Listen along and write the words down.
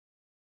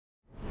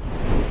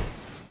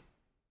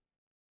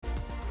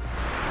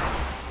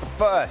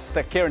first,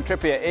 Kieran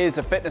Trippier is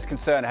a fitness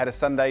concern ahead of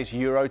Sunday's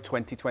Euro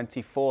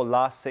 2024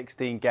 last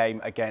 16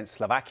 game against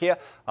Slovakia.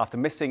 After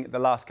missing the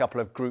last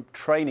couple of group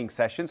training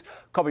sessions,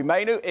 Kobbie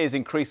Mainoo is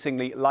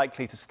increasingly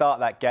likely to start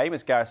that game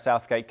as Gareth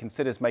Southgate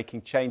considers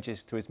making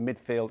changes to his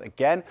midfield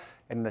again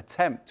in an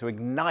attempt to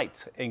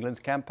ignite England's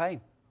campaign.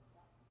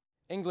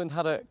 England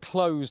had a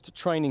closed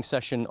training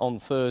session on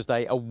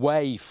Thursday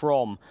away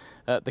from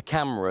the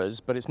cameras,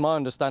 but it's my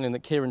understanding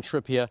that Kieran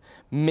Trippier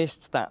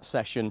missed that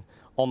session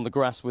on the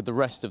grass with the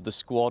rest of the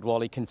squad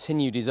while he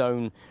continued his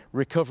own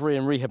recovery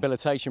and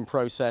rehabilitation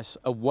process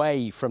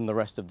away from the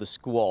rest of the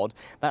squad.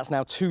 That's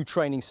now 2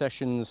 training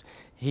sessions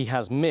he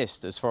has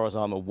missed, as far as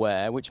I'm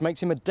aware, which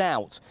makes him a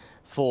doubt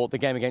for the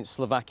game against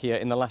Slovakia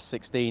in the last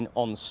 16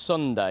 on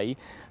Sunday.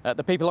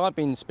 The people I've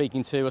been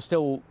speaking to are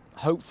still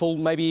hopeful,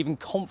 maybe even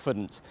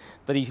confident,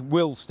 that he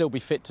will still be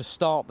fit to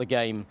start the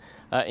game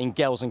in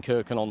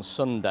Gelsenkirchen on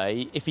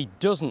Sunday. If he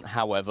doesn't,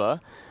 however,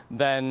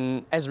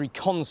 then Ezri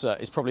Konsa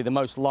is probably the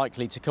most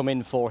likely to come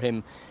in for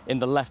him in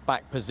the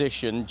left-back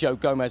position. Joe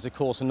Gomez, of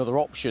course, another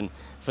option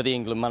for the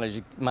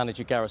England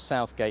manager Gareth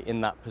Southgate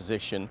in that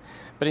position.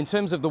 But in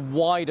terms of the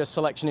wider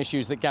selection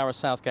issues that Gareth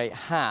Southgate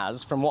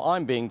has, from what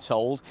I'm being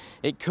told,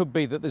 it could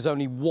be that there's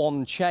only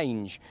one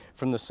change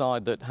from the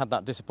side that had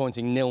that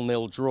disappointing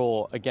 0-0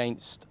 draw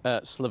against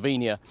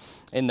Slovenia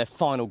in their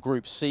final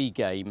Group C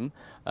game.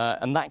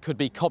 And that could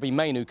be Kobbie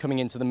Mainoo coming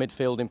into the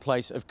midfield in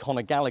place of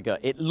Conor Gallagher.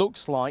 It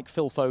looks like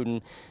Phil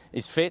Foden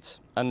is fit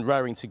and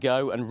raring to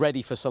go and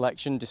ready for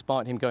selection,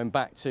 despite him going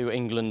back to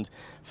England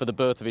for the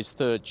birth of his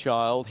 3rd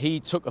child. He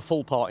took a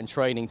full part in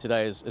training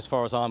today, as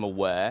far as I'm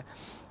aware.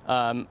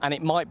 And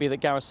it might be that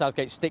Gareth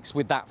Southgate sticks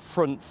with that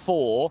front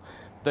 4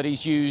 that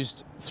he's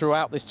used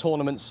throughout this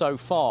tournament so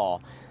far.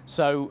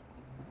 So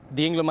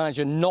the England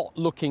manager not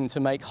looking to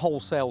make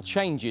wholesale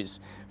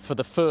changes for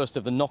the first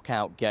of the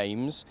knockout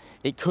games.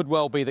 It could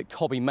well be that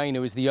Kobbie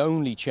Mainoo is the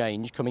only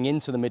change coming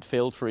into the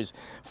midfield for his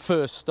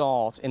first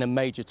start in a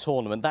major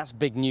tournament. That's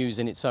big news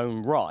in its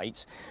own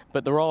right.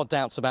 But there are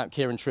doubts about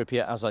Kieran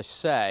Trippier, as I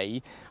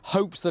say.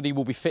 Hopes that he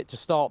will be fit to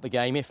start the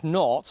game. If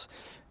not,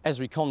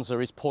 Ezri Konsa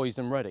is poised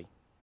and ready.